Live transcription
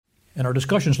In our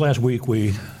discussions last week,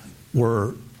 we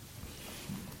were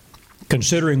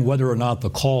considering whether or not the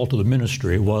call to the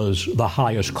ministry was the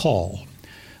highest call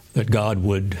that God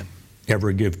would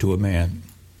ever give to a man.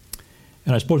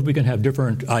 And I suppose we can have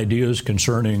different ideas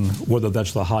concerning whether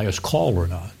that's the highest call or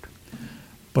not.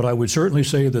 But I would certainly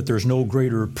say that there's no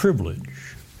greater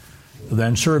privilege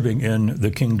than serving in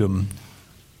the kingdom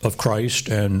of Christ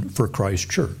and for Christ's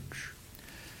church.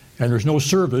 And there's no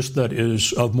service that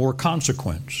is of more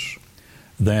consequence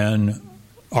than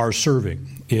our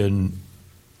serving in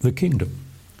the kingdom.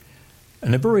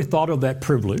 And the very thought of that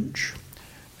privilege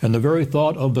and the very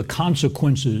thought of the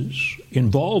consequences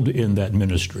involved in that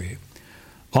ministry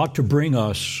ought to bring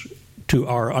us to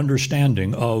our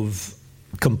understanding of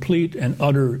complete and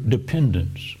utter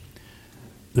dependence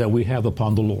that we have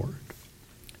upon the Lord.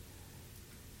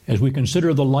 As we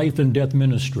consider the life and death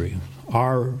ministry,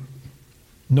 our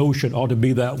notion ought to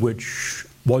be that which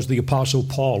was the Apostle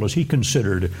Paul as he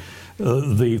considered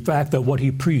the fact that what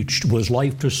he preached was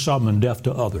life to some and death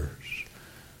to others.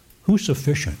 Who's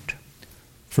sufficient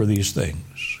for these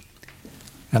things?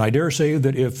 And I dare say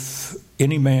that if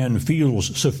any man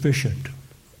feels sufficient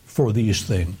for these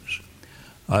things,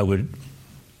 I would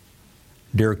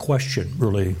dare question,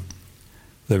 really,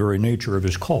 the very nature of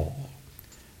his call.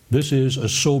 This is a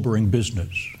sobering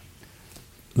business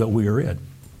that we are in,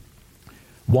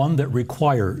 one that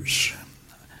requires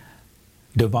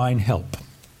divine help.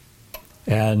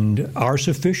 And our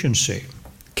sufficiency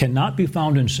cannot be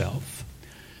found in self.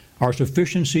 Our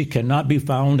sufficiency cannot be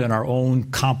found in our own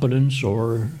competence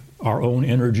or our own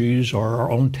energies or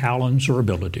our own talents or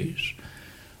abilities.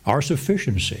 Our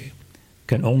sufficiency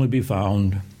can only be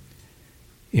found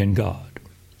in God.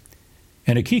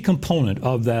 And a key component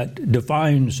of that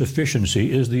divine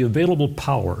sufficiency is the available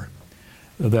power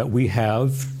that we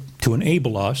have to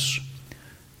enable us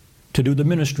to do the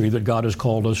ministry that God has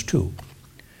called us to.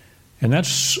 And that's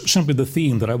simply the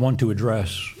theme that I want to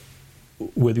address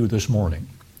with you this morning.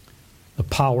 The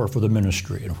power for the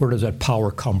ministry. And where does that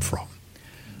power come from?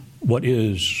 What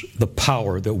is the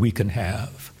power that we can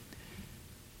have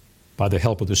by the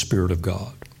help of the Spirit of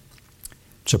God?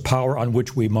 It's a power on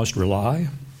which we must rely.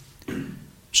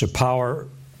 It's a power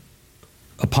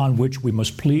upon which we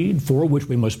must plead, for which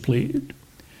we must plead.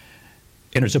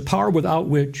 And it's a power without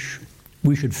which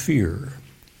we should fear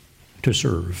to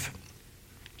serve.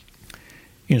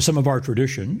 In some of our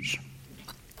traditions,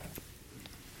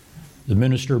 the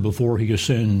minister, before he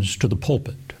ascends to the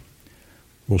pulpit,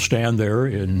 will stand there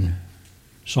in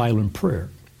silent prayer.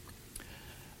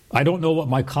 I don't know what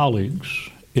my colleagues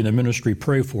in the ministry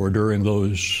pray for during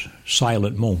those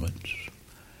silent moments.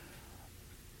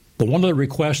 But one of the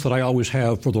requests that I always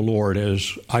have for the Lord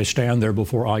as I stand there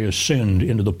before I ascend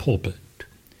into the pulpit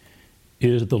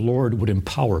is that the Lord would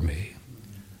empower me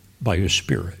by His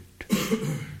Spirit,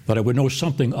 that I would know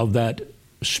something of that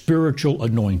spiritual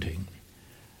anointing.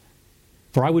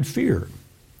 For I would fear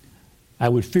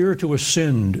to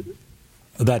ascend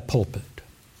that pulpit.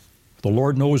 The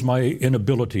Lord knows my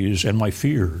inabilities and my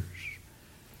fears,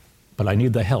 but I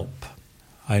need the help.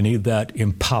 I need that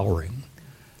empowering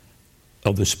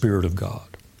of the Spirit of God.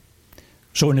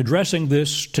 So in addressing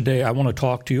this today, I want to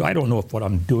talk to you. I don't know if what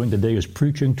I'm doing today is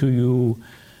preaching to you.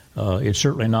 It's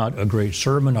certainly not a great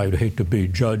sermon. I would hate to be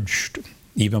judged,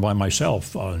 even by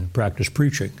myself, on practice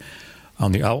preaching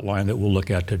on the outline that we'll look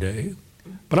at today.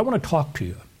 But I want to talk to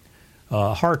you,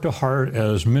 heart to heart,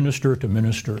 as minister to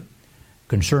minister,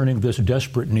 concerning this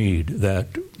desperate need that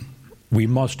we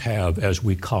must have as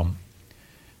we come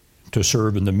to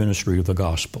serve in the ministry of the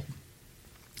gospel.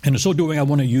 And in so doing, I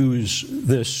want to use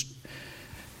this,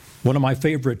 one of my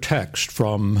favorite texts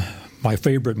from my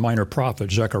favorite minor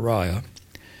prophet, Zechariah,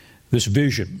 this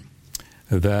vision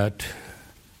that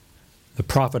the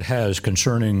prophet has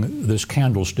concerning this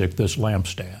candlestick, this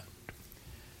lampstand.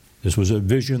 This was a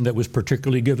vision that was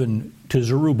particularly given to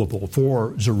Zerubbabel,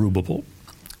 for Zerubbabel.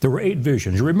 There were 8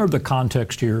 visions. You remember the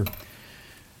context here?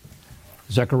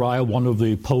 Zechariah, one of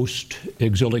the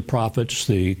post-exilic prophets,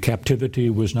 the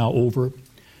captivity was now over.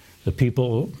 The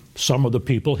people, some of the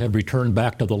people had returned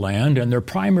back to the land, and their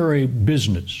primary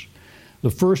business,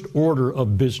 the first order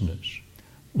of business,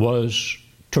 was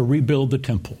to rebuild the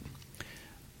temple.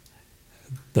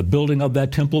 The building of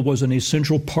that temple was an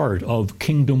essential part of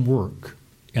kingdom work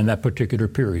in that particular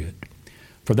period.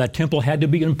 For that temple had to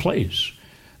be in place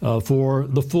for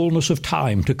the fullness of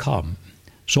time to come.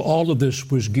 So all of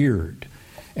this was geared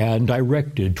and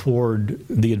directed toward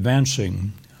the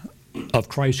advancing of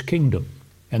Christ's kingdom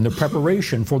and the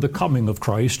preparation for the coming of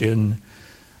Christ in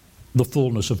the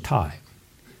fullness of time.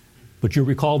 But you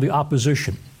recall the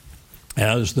opposition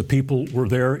As the people were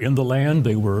there in the land,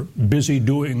 they were busy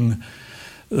doing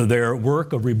their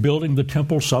work of rebuilding the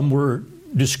temple. Some were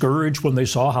discouraged when they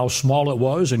saw how small it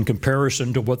was in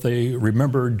comparison to what they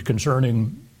remembered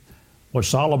concerning what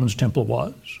Solomon's temple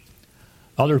was.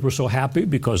 Others were so happy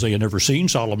because they had never seen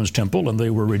Solomon's temple, and they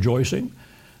were rejoicing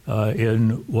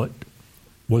in what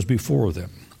was before them.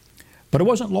 But it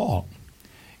wasn't long.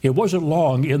 It wasn't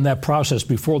long in that process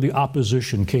before the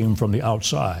opposition came from the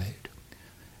outside.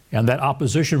 And that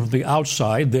opposition from the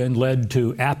outside then led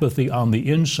to apathy on the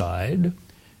inside,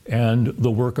 and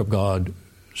the work of God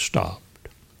stopped.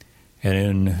 And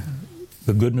in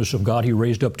the goodness of God, he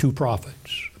raised up two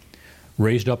prophets,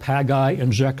 raised up Haggai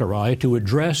and Zechariah to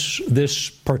address this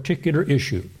particular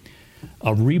issue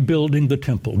of rebuilding the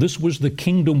temple. This was the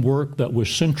kingdom work that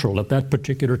was central at that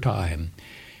particular time.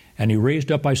 And he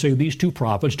raised up, I say, these two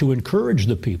prophets to encourage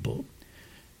the people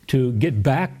to get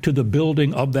back to the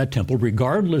building of that temple,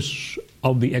 regardless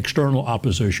of the external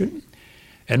opposition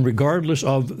and regardless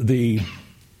of the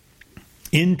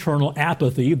internal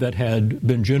apathy that had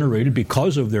been generated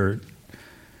because of their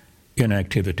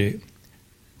inactivity,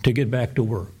 to get back to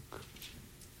work.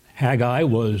 Haggai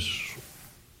was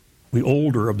the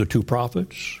older of the two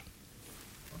prophets.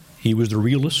 He was the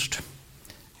realist,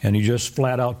 and he just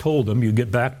flat out told them, you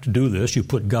get back to do this, you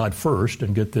put God first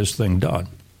and get this thing done.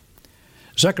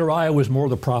 Zechariah was more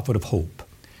the prophet of hope,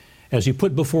 as he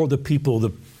put before the people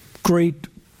the great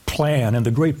plan and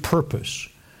the great purpose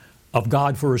of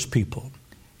God for his people.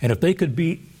 And if they could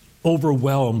be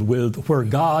overwhelmed with where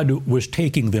God was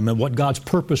taking them and what God's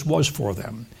purpose was for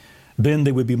them, then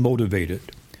they would be motivated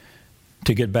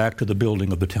to get back to the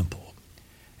building of the temple.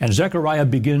 And Zechariah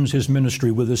begins his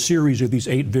ministry with a series of these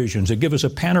 8 visions that give us a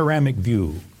panoramic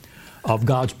view of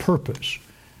God's purpose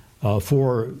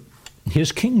for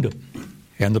his kingdom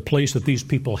and the place that these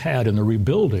people had in the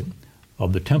rebuilding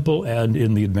of the temple and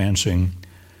in the advancing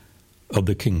of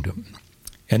the kingdom.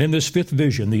 And in this 5th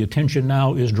vision, the attention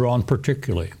now is drawn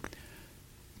particularly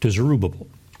to Zerubbabel.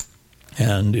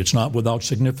 And it's not without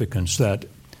significance that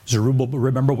Zerubbabel,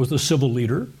 remember, was the civil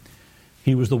leader.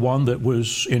 He was the one that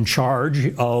was in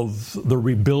charge of the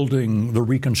rebuilding, the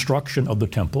reconstruction of the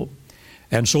temple.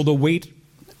 And so the weight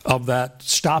of that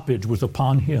stoppage was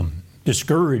upon him.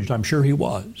 Discouraged, I'm sure he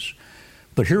was.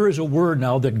 But here is a word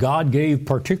now that God gave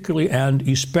particularly and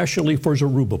especially for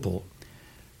Zerubbabel,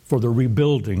 for the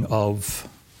rebuilding of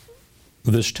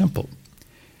this temple.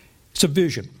 It's a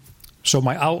vision. So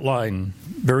my outline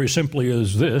very simply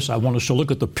is this. I want us to look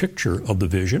at the picture of the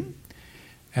vision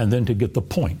and then to get the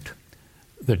point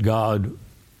that God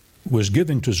was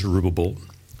giving to Zerubbabel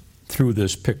through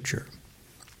this picture.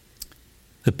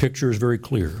 The picture is very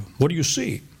clear. What do you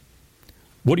see?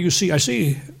 What do you see? I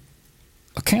see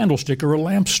a candlestick or a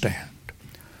lampstand,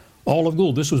 all of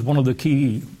gold. This was one of the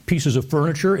key pieces of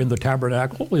furniture in the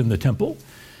tabernacle, in the temple.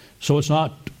 So it's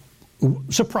not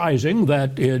surprising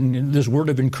that in this word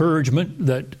of encouragement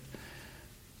that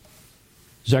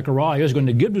Zechariah is going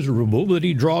to give to Zerubbabel, that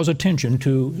he draws attention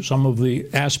to some of the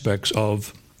aspects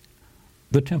of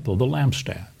the temple, the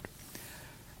lampstand.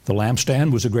 The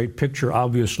lampstand was a great picture,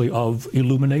 obviously, of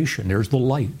illumination. There's the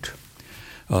light.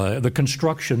 The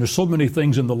construction, there's so many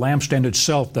things in the lampstand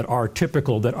itself that are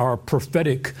typical, that are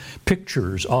prophetic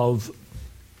pictures of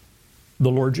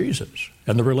the Lord Jesus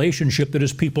and the relationship that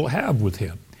his people have with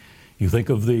him. You think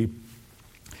of the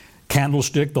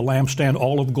candlestick, the lampstand,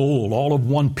 all of gold, all of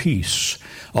one piece,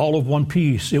 all of one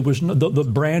piece. It was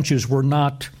the branches were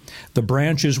not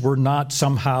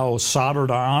somehow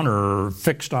soldered on or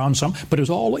fixed on some, but it was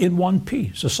all in one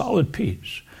piece, a solid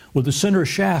piece, with the center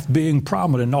shaft being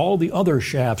prominent and all the other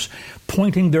shafts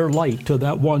pointing their light to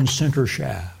that one center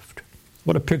shaft.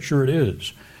 What a picture it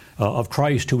is of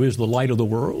Christ, who is the light of the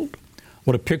world.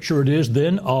 What a picture it is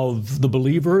then of the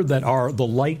believer that are the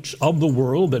lights of the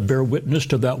world that bear witness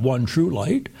to that one true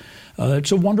light.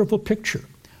 It's a wonderful picture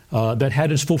that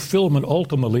had its fulfillment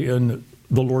ultimately in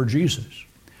the Lord Jesus.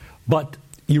 But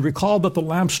you recall that the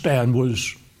lampstand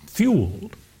was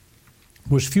fueled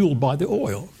by the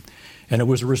oil. And it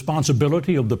was the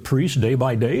responsibility of the priest day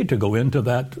by day to go into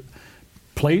that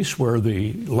place where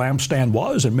the lampstand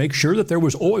was and make sure that there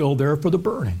was oil there for the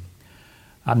burning.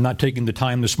 I'm not taking the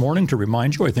time this morning to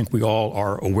remind you, I think we all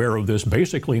are aware of this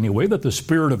basically anyway, that the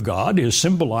Spirit of God is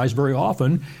symbolized very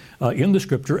often in the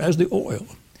Scripture as the oil.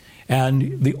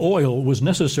 And the oil was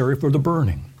necessary for the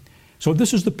burning. So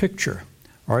this is the picture.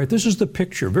 All right, this is the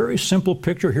picture, very simple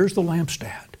picture. Here's the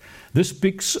lampstand. This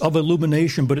speaks of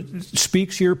illumination, but it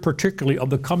speaks here particularly of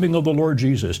the coming of the Lord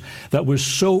Jesus that was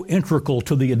so integral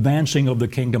to the advancing of the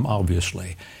kingdom,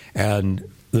 obviously, and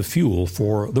the fuel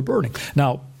for the burning.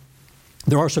 Now,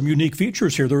 there are some unique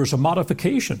features here. There are some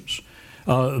modifications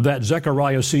that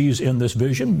Zechariah sees in this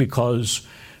vision, because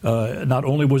not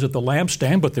only was it the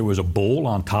lampstand, but there was a bowl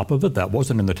on top of it. That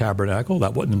wasn't in the tabernacle.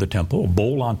 That wasn't in the temple. A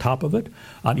bowl on top of it.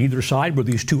 On either side were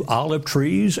these two olive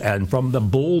trees, and from the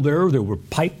bowl there were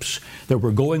pipes that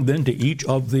were going then to each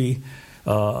of the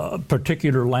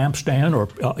particular lampstand,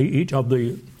 or each of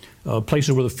the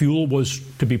places where the fuel was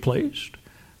to be placed.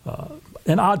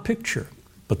 An odd picture,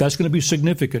 but that's going to be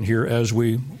significant here as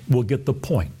we will get the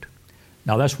point.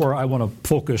 Now that's where I want to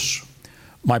focus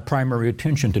my primary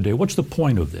attention today. What's the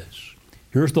point of this?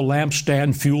 Here's the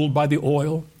lampstand fueled by the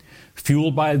oil,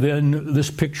 fueled by then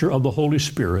this picture of the Holy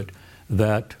Spirit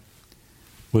that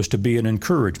was to be an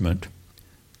encouragement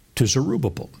to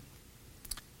Zerubbabel.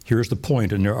 Here's the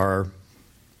point, and there are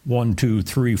 1, 2,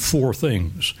 3, 4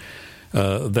 things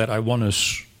that I want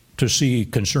us to see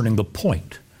concerning the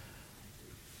point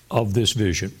of this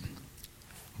vision.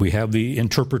 We have the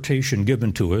interpretation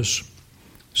given to us.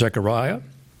 Zechariah,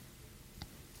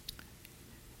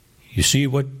 you see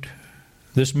what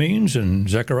this means? And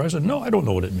Zechariah said, no, I don't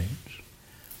know what it means.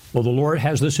 Well, the Lord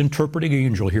has this interpreting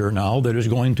angel here now that is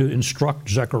going to instruct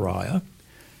Zechariah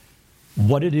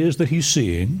what it is that he's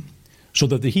seeing, so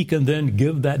that he can then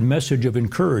give that message of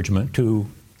encouragement to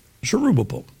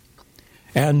Zerubbabel.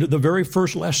 And the very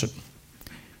first lesson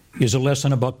is a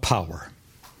lesson about power.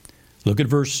 Look at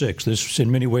verse 6. This,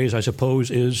 in many ways, I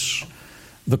suppose, is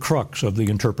the crux of the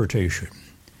interpretation.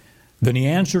 Then he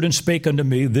answered and spake unto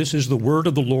me, this is the word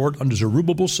of the Lord unto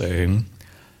Zerubbabel, saying,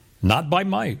 not by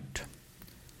might,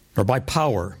 nor by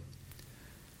power,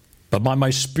 but by my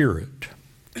Spirit,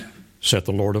 saith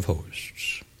the Lord of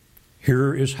hosts.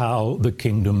 Here is how the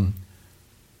kingdom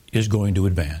is going to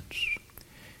advance.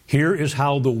 Here is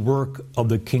how the work of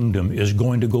the kingdom is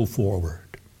going to go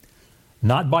forward.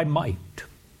 Not by might.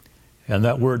 And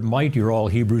that word might, you're all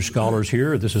Hebrew scholars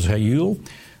here. This is Hayil.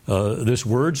 This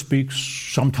word speaks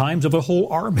sometimes of a whole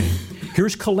army.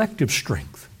 Here's collective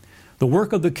strength. The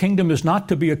work of the kingdom is not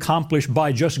to be accomplished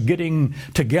by just getting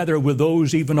together with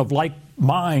those even of like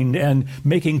mind and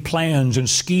making plans and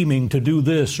scheming to do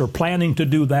this or planning to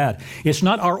do that. It's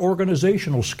not our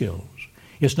organizational skills.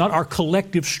 It's not our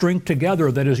collective strength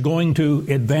together that is going to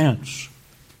advance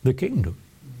the kingdom.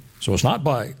 So it's not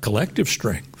by collective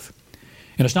strength.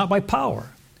 And it's not by power.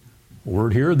 A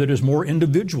word here that is more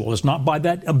individual. It's not by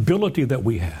that ability that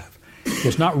we have.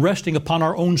 It's not resting upon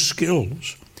our own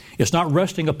skills. It's not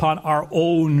resting upon our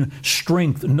own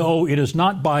strength. No, it is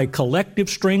not by collective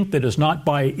strength. It is not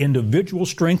by individual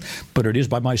strength, but it is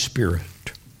by my Spirit.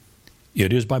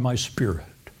 It is by my Spirit,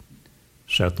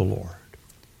 saith the Lord.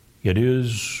 It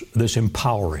is this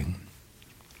empowering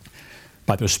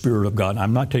by the Spirit of God.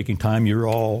 I'm not taking time. You're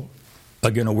all,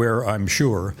 again, aware, I'm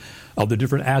sure, of the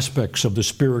different aspects of the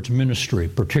Spirit's ministry,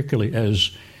 particularly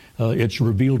as it's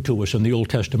revealed to us in the Old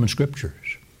Testament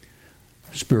Scriptures.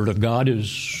 The Spirit of God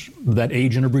is that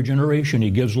agent of regeneration.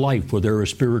 He gives life where there is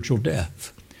spiritual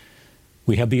death.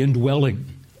 We have the indwelling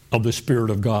of the Spirit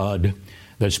of God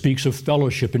that speaks of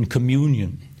fellowship and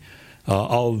communion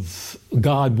of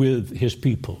God with His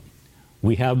people.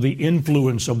 We have the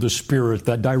influence of the Spirit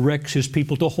that directs His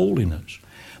people to holiness.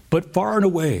 But far and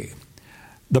away,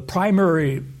 the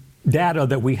primary data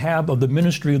that we have of the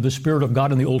ministry of the Spirit of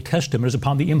God in the Old Testament is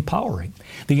upon the empowering.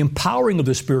 The empowering of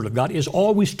the Spirit of God is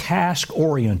always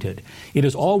task-oriented. It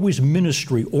is always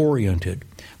ministry-oriented.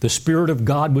 The Spirit of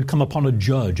God would come upon a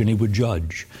judge, and he would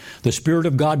judge. The Spirit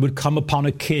of God would come upon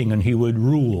a king, and he would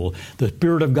rule. The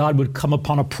Spirit of God would come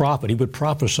upon a prophet. He would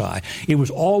prophesy. It was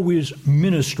always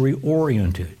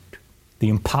ministry-oriented, the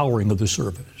empowering of the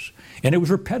service. And it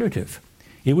was repetitive.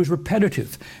 It was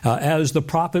repetitive. As the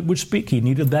prophet would speak, he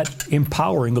needed that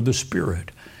empowering of the Spirit.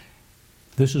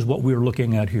 This is what we're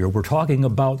looking at here. We're talking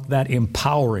about that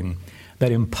empowering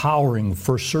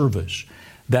for service,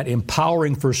 that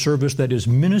empowering for service that is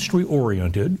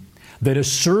ministry-oriented, that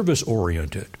is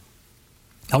service-oriented.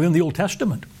 Now, in the Old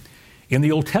Testament,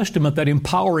 that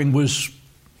empowering was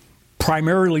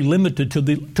primarily limited to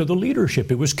the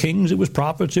leadership. It was kings, it was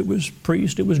prophets, it was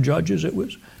priests, it was judges, it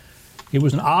was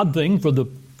an odd thing for the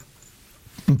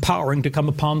empowering to come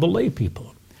upon the lay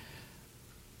people.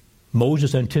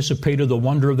 Moses anticipated the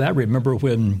wonder of that. Remember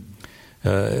when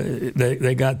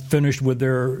they got finished with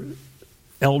their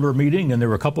elder meeting, and there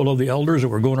were a couple of the elders that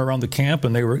were going around the camp,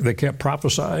 and they kept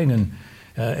prophesying,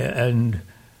 and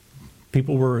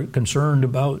people were concerned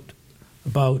about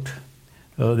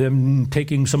them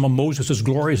taking some of Moses'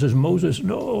 glory. Says Moses,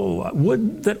 no,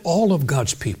 would that all of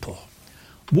God's people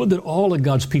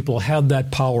have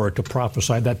that power to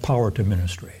prophesy, that power to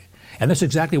ministry. And that's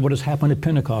exactly what has happened at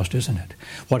Pentecost, isn't it?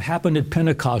 What happened at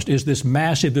Pentecost is this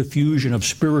massive effusion of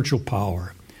spiritual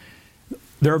power.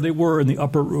 There they were in the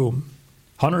upper room,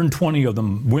 120 of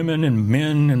them, women and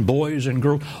men and boys and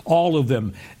girls, all of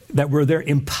them that were there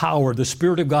empowered. The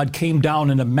Spirit of God came down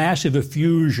in a massive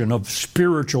effusion of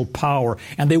spiritual power.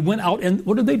 And they went out and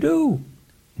what did they do?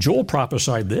 Joel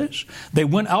prophesied this. They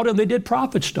went out and they did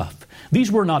prophet stuff.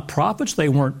 These were not prophets, they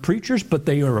weren't preachers, but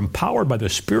they were empowered by the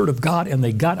Spirit of God, and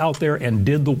they got out there and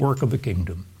did the work of the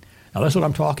kingdom. Now that's what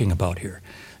I'm talking about here.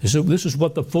 This is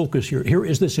what the focus here. Here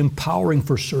is this empowering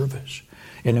for service.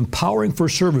 And empowering for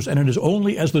service, and it is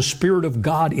only as the Spirit of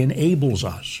God enables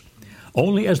us,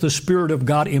 only as the Spirit of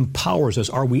God empowers us,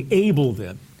 are we able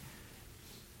then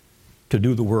to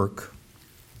do the work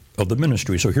of the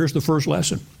ministry. So here's the first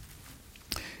lesson.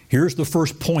 Here's the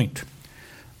first point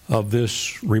of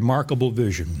this remarkable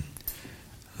vision,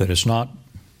 that it's not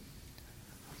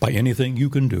by anything you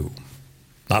can do,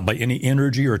 not by any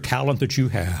energy or talent that you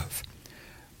have,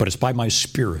 but it's by my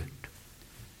Spirit,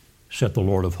 saith the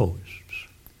Lord of hosts,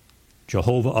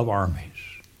 Jehovah of armies,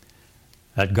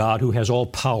 that God who has all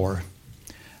power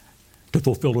to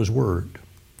fulfill His word.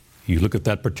 You look at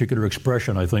that particular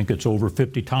expression, I think it's over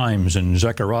 50 times in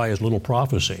Zechariah's little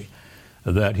prophecy,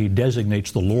 that he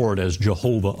designates the Lord as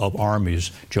Jehovah of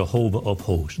armies, Jehovah of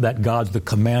hosts. That God's the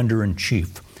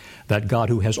commander-in-chief, that God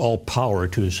who has all power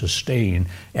to sustain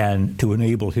and to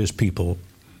enable His people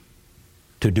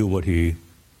to do what He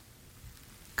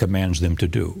commands them to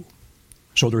do.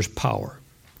 So there's power.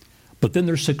 But then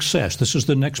there's success. This is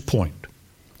the next point.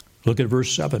 Look at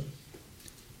verse 7.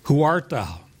 Who art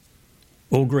thou,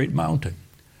 O great mountain?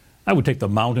 I would take the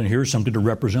mountain here, something to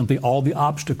represent all the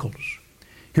obstacles.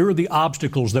 Here are the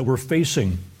obstacles that were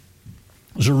facing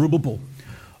Zerubbabel.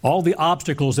 All the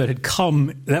obstacles that had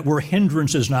come that were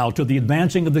hindrances now to the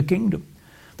advancing of the kingdom.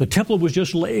 The temple was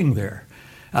just laying there.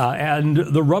 And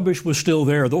the rubbish was still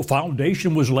there. The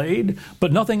foundation was laid,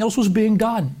 but nothing else was being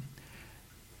done.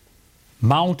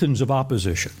 Mountains of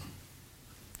opposition.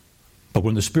 But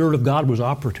when the Spirit of God was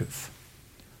operative,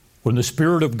 when the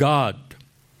Spirit of God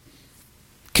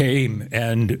came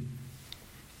and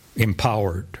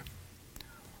empowered,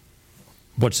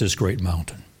 what's this great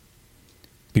mountain?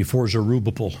 Before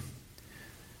Zerubbabel,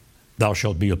 thou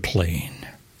shalt be a plain.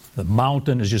 The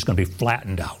mountain is just going to be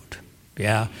flattened out.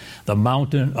 Yeah, the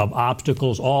mountain of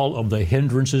obstacles, all of the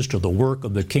hindrances to the work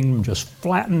of the kingdom just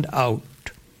flattened out.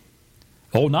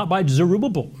 Oh, not by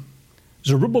Zerubbabel.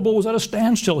 Zerubbabel was at a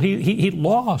standstill. He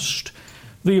lost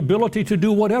the ability to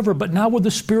do whatever. But now with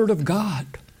the Spirit of God,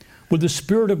 with the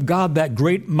Spirit of God, that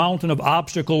great mountain of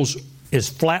obstacles is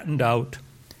flattened out.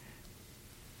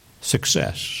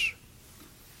 Success.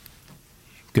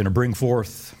 Going to bring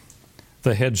forth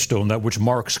the headstone, that which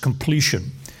marks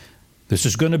completion. This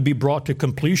is going to be brought to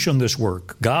completion, this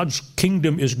work. God's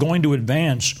kingdom is going to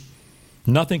advance.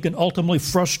 Nothing can ultimately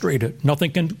frustrate it.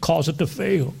 Nothing can cause it to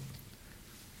fail.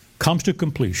 Comes to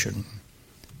completion.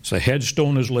 So the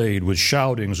headstone is laid with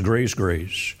shoutings, grace,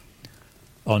 grace,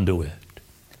 unto it.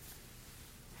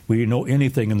 We know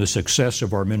anything in the success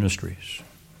of our ministries.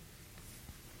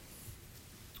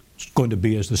 It's going to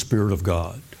be as the Spirit of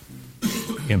God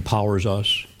empowers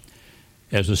us,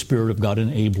 as the Spirit of God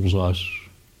enables us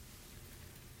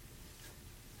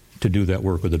to do that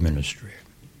work of the ministry.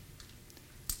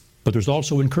 But there's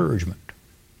also encouragement.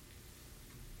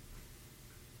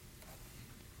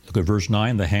 Look at verse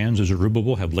 9. The hands of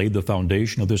Zerubbabel have laid the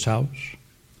foundation of this house.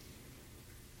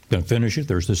 Going to finish it.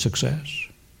 There's the success.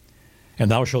 And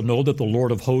thou shalt know that the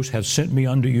Lord of hosts hath sent me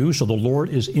unto you. So the Lord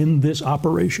is in this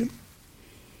operation.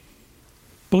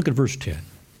 But look at verse 10.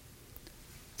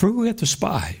 For who hath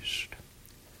despised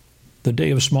the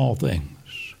day of small things?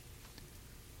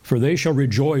 For they shall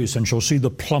rejoice and shall see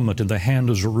the plummet in the hand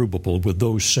of Zerubbabel with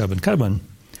those seven. Kind of an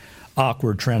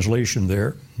awkward translation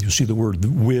there. You see the word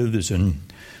with is in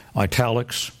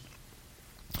italics.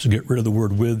 So get rid of the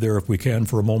word with there if we can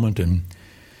for a moment and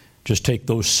just take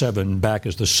those seven back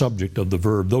as the subject of the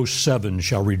verb. Those seven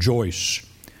shall rejoice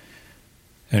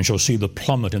and shall see the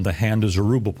plummet in the hand of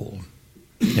Zerubbabel.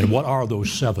 And what are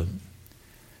those seven?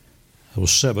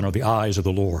 Those seven are the eyes of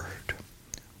the Lord,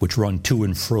 which run to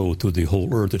and fro through the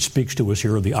whole earth. It speaks to us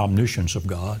here of the omniscience of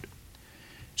God.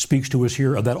 It speaks to us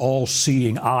here of that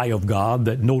all-seeing eye of God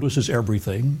that notices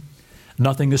everything.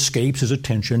 Nothing escapes His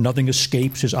attention. Nothing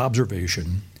escapes His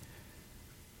observation.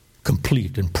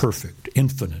 Complete and perfect,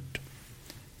 infinite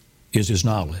is His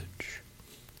knowledge.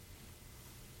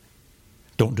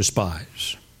 Don't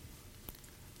despise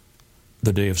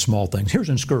the day of small things. Here's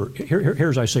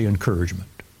I say, encouragement.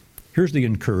 Here's the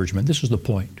encouragement. This is the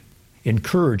point.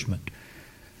 Encouragement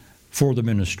for the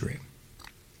ministry.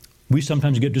 we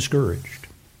sometimes get discouraged.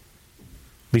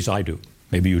 At least I do.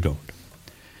 Maybe you don't.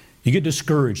 You get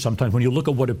discouraged sometimes when you look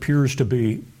at what appears to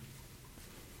be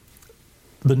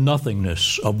the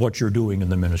nothingness of what you're doing in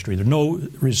the ministry. There are no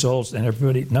results,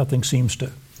 and nothing seems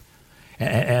to.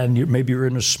 And maybe you're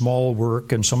in a small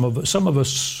work, and some of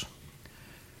us,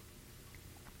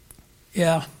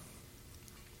 yeah.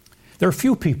 There are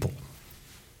few people,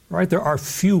 right? There are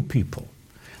few people.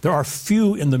 There are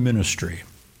few in the ministry.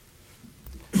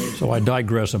 So I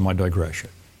digress in my digression.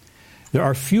 There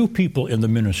are few people in the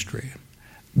ministry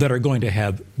that are going to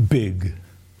have big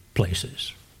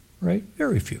places, right?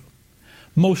 Very few.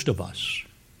 Most of us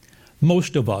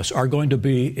are going to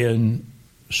be in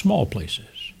small places.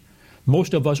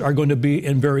 Most of us are going to be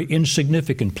in very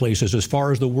insignificant places as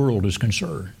far as the world is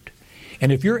concerned.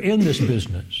 And if you're in this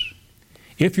business,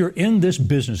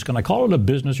 can I call it a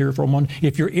business here for a moment?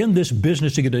 If you're in this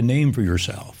business to get a name for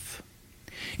yourself,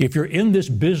 if you're in this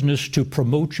business to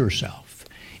promote yourself,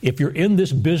 if you're in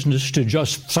this business to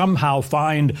just somehow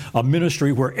find a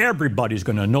ministry where everybody's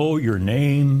going to know your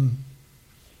name,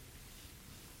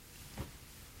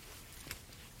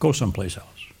 go someplace else.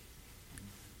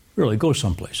 Really, go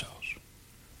someplace else.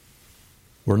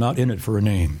 We're not in it for a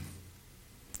name.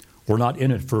 We're not in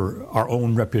it for our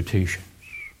own reputations.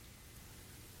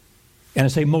 And I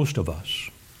say most of us.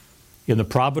 In the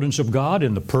providence of God,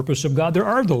 in the purpose of God, there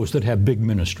are those that have big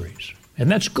ministries. And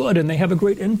that's good, and they have a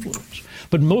great influence.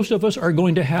 But most of us are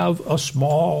going to have a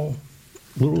small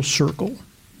little circle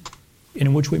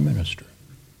in which we minister.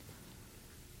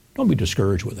 Don't be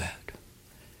discouraged with that.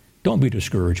 Don't be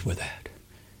discouraged with that.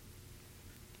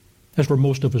 That's where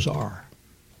most of us are.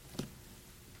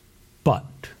 But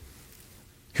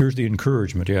here's the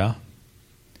encouragement, yeah?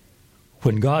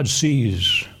 When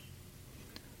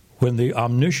the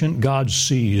omniscient God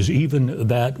sees even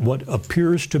that what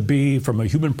appears to be, from a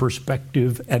human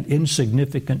perspective, an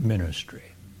insignificant ministry,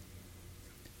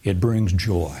 it brings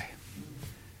joy.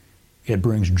 It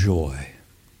brings joy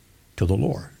to the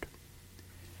Lord.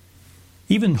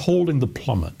 Even holding the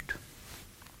plummet,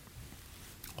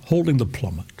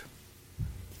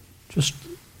 just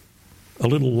a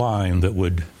little line that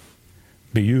would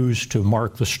be used to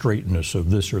mark the straightness of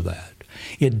this or that.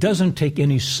 It doesn't take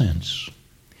any sense.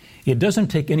 It doesn't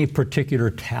take any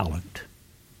particular talent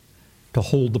to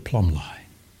hold the plumb line.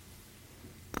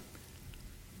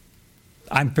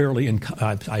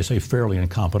 I say fairly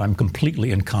incompetent. I'm completely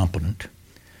incompetent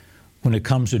when it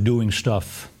comes to doing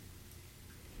stuff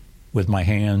with my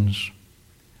hands.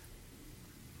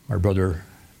 My brother,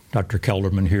 Dr.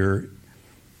 Kelderman here,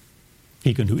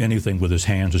 he can do anything with his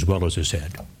hands as well as his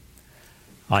head.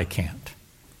 I can't.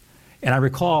 And I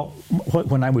recall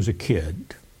when I was a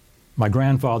kid, my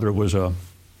grandfather was a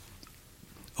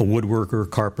woodworker,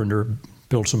 carpenter,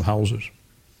 built some houses.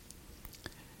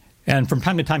 And from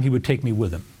time to time, he would take me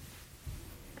with him,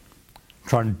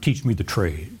 trying to teach me the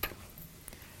trade.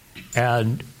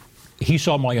 And he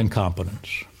saw my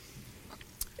incompetence.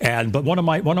 But one of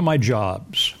my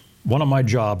jobs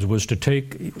was to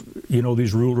take,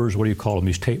 these rulers, what do you call them?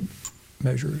 These tape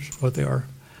measures, what they are.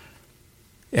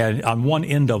 And on one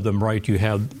end of them, right, you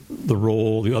had the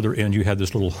roll. The other end, you had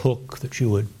this little hook that you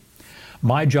would.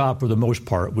 My job, for the most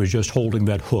part, was just holding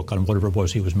that hook on whatever it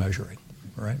was he was measuring,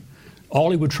 right?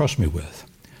 All he would trust me with.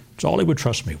 It's all he would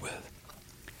trust me with.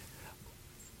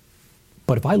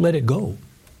 But if I let it go,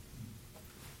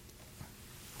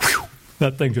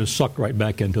 that thing just sucked right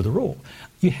back into the roll.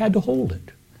 You had to hold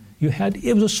it.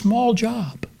 It was a small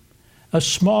job, a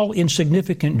small,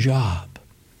 insignificant job,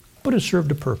 but it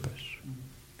served a purpose.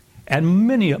 And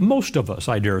most of us,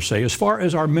 I dare say, as far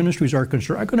as our ministries are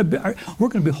concerned, we're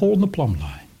going to be holding the plumb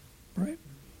line, right?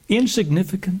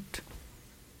 Insignificant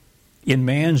in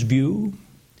man's view,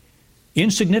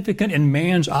 insignificant in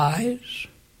man's eyes,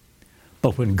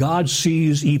 but when God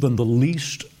sees even the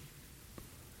least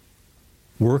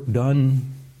work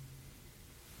done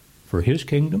for His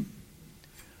kingdom,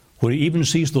 when He even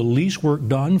sees the least work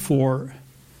done for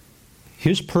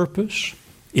His purpose,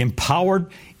 empowered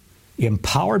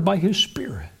by His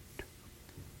Spirit,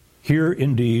 here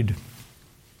indeed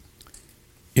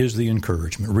is the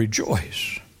encouragement.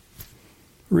 Rejoice.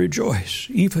 Rejoice.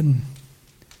 Even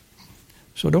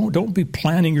so, don't be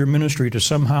planning your ministry to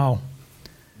somehow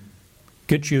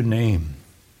get you a name.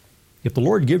 If the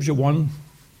Lord gives you one,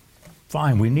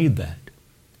 fine, we need that.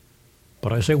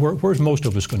 But I say, where's most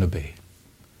of us going to be?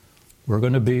 We're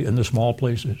going to be in the small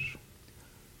places.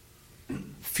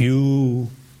 Few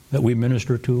that we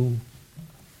minister to.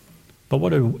 But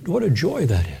what a joy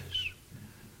that is.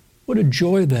 What a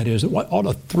joy that is. What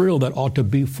a thrill that ought to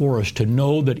be for us to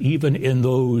know that even in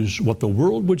those, what the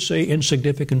world would say,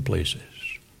 insignificant places,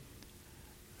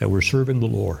 that we're serving the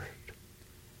Lord.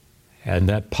 And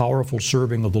that powerful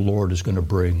serving of the Lord is going to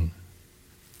bring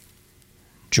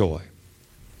joy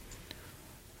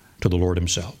to the Lord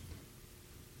himself.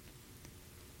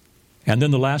 And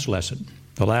then the last lesson,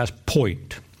 the last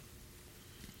point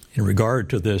in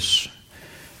regard to this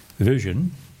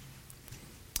vision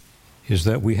is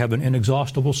that we have an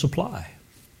inexhaustible supply.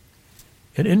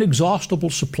 An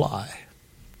inexhaustible supply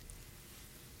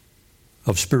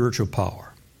of spiritual power.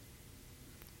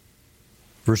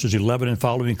 Verses 11 and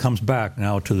following comes back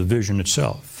now to the vision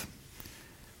itself.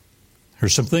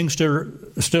 There's some things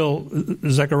still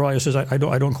Zechariah says, I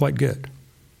don't quite get.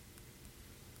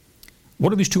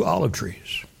 What are these two olive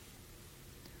trees?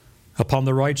 Upon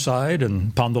the right side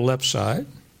and upon the left side.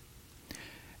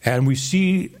 And we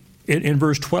see in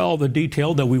verse 12 the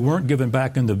detail that we weren't given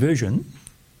back in the vision,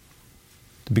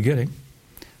 the beginning.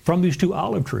 From these two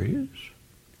olive trees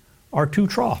are two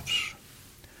troughs.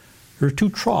 There are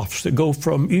two troughs that go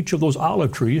from each of those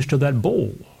olive trees to that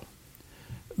bowl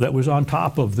that was on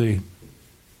top of the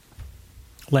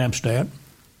lampstand.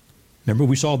 Remember,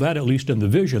 we saw that at least in the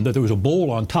vision, that there was a bowl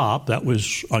on top. That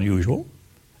was unusual,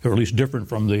 or at least different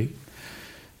from the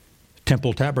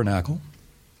temple tabernacle.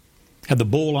 Had the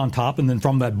bowl on top, and then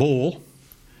from that bowl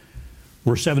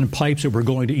were 7 pipes that were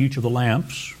going to each of the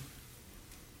lamps.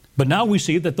 But now we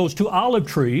see that those two olive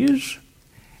trees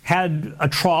had a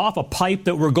trough, a pipe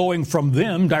that were going from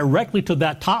them directly to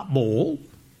that top bowl,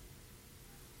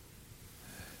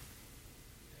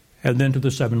 and then to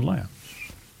the 7 lamps.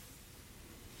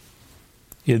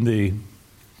 In the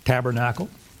tabernacle,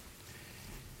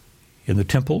 in the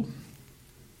temple,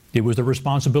 it was the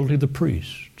responsibility of the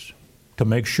priests to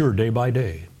make sure day by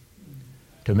day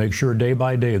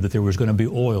that there was going to be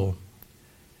oil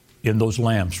in those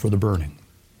lamps for the burning.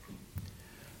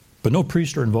 But no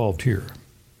priests are involved here.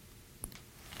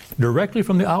 Directly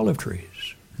from the olive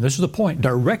trees, and this is the point,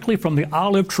 directly from the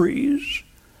olive trees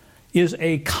is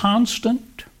a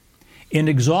constant,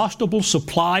 inexhaustible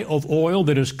supply of oil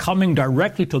that is coming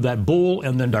directly to that bowl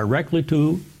and then directly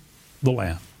to the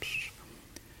lamps.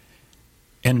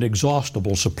 An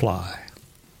inexhaustible supply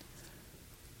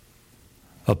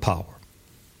of power.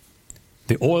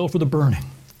 The oil for the burning.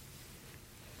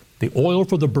 The oil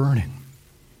for the burning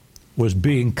was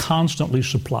being constantly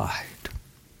supplied.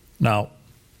 Now,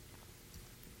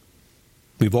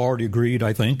 we've already agreed,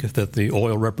 I think, that the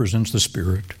oil represents the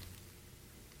Spirit.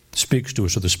 Speaks to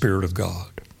us of the Spirit of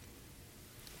God.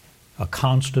 A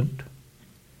constant,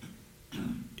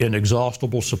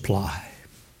 inexhaustible supply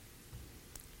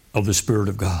of the Spirit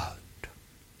of God.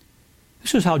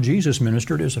 This is how Jesus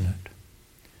ministered, isn't it?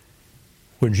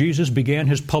 When Jesus began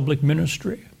his public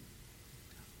ministry,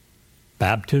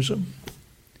 baptism,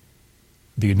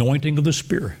 the anointing of the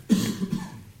Spirit,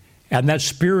 and that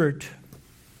Spirit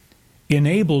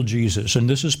enabled Jesus, and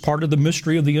this is part of the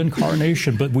mystery of the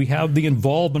incarnation, but we have the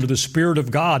involvement of the Spirit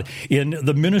of God in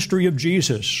the ministry of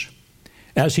Jesus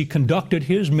as he conducted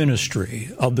his ministry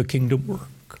of the kingdom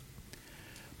work.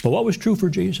 But what was true for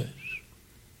Jesus?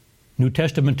 New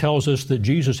Testament tells us that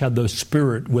Jesus had the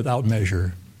Spirit without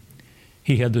measure.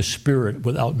 He had the Spirit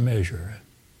without measure.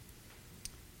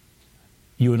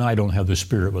 You and I don't have the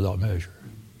Spirit without measure.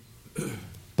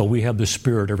 But we have the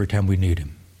Spirit every time we need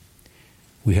him.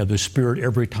 We have the Spirit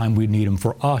every time we need him.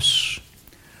 For us,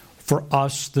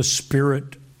 the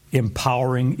Spirit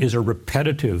empowering is a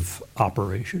repetitive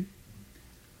operation.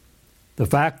 The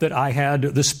fact that I had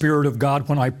the Spirit of God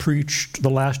when I preached the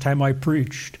last time I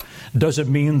preached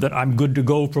doesn't mean that I'm good to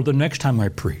go for the next time I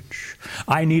preach.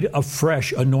 I need a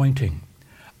fresh anointing.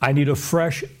 I need a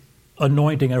fresh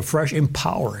anointing and a fresh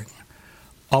empowering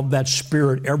of that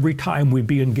Spirit every time we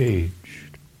be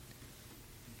engaged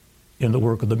in the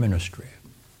work of the ministry.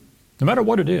 No matter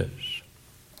what it is.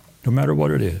 No matter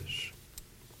what it is.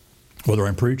 Whether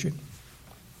I'm preaching,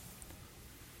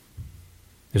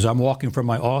 as I'm walking from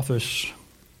my office,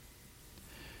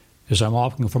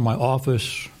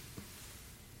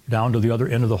 down to the other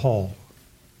end of the hall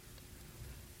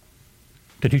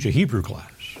to teach a Hebrew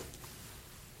class.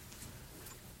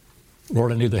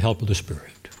 Lord, I need the help of the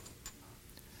Spirit.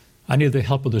 I need the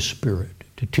help of the Spirit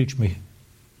to teach me,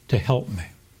 to help me,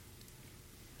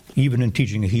 even in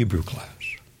teaching a Hebrew class.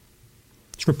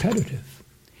 It's repetitive.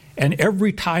 And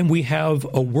every time we have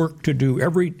a work to do,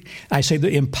 I say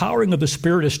the empowering of the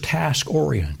Spirit is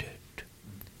task-oriented.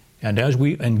 And as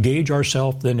we engage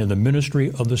ourselves then in the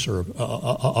ministry of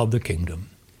the kingdom,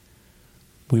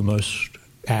 we must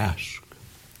ask.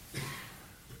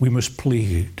 We must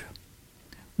plead.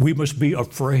 We must be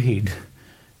afraid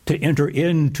to enter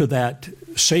into that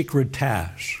sacred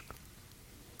task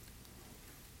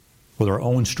with our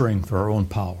own strength or our own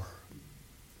power.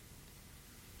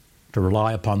 to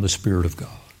rely upon the Spirit of God.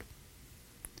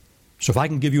 So if I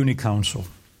can give you any counsel,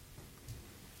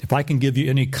 if I can give you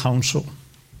any counsel,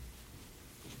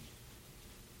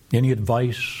 any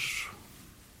advice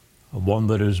of one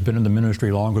that has been in the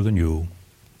ministry longer than you,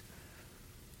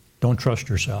 don't trust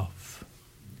yourself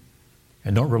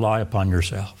and don't rely upon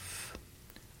yourself.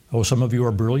 Oh, some of you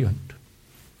are brilliant.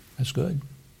 That's good.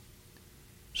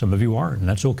 Some of you aren't, and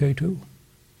that's okay too.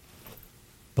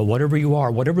 But whatever you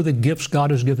are, whatever the gifts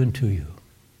God has given to you,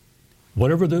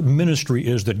 whatever the ministry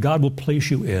is that God will place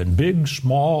you in, big,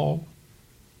 small,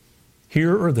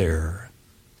 here or there,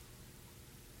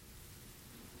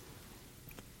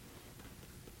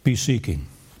 be seeking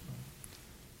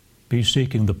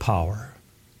the power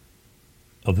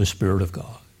of the Spirit of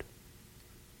God.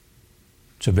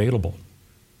 It's available.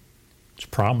 It's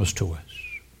promised to us.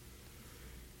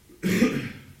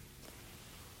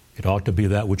 It ought to be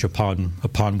that which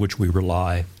upon which we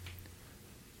rely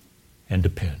and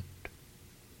depend.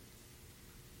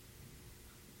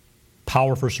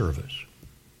 Power for service.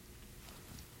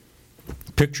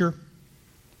 Picture,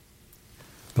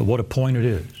 but what a point it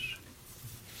is.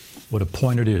 What a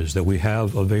point it is that we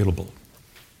have available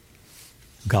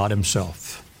God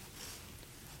Himself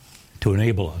to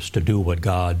enable us to do what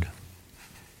God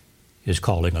is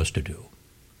calling us to do.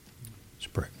 Let's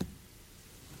pray.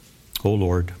 Oh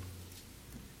Lord,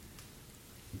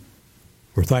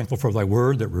 we're thankful for Thy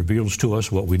Word that reveals to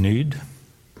us what we need.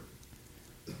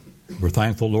 We're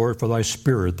thankful, Lord, for Thy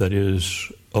Spirit that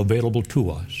is available to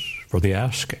us for the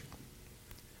asking,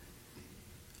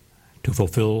 to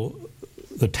fulfill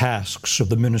the tasks of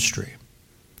the ministry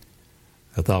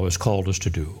that Thou hast called us to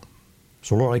do.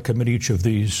 So, Lord, I commit each of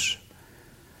these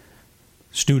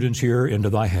students here into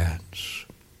Thy hands,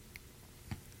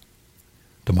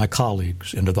 to my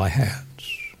colleagues into Thy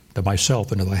hands, to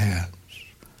myself into Thy hands,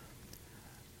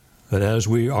 that as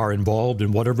we are involved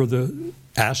in whatever the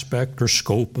aspect or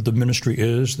scope of the ministry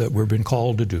is that we've been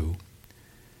called to do,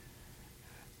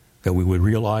 that we would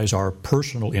realize our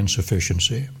personal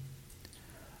insufficiency,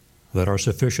 that our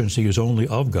sufficiency is only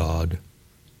of God,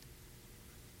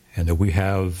 and that we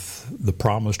have the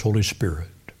promised Holy Spirit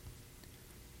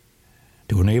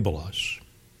to enable us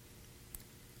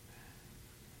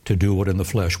to do what in the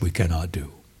flesh we cannot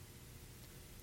do.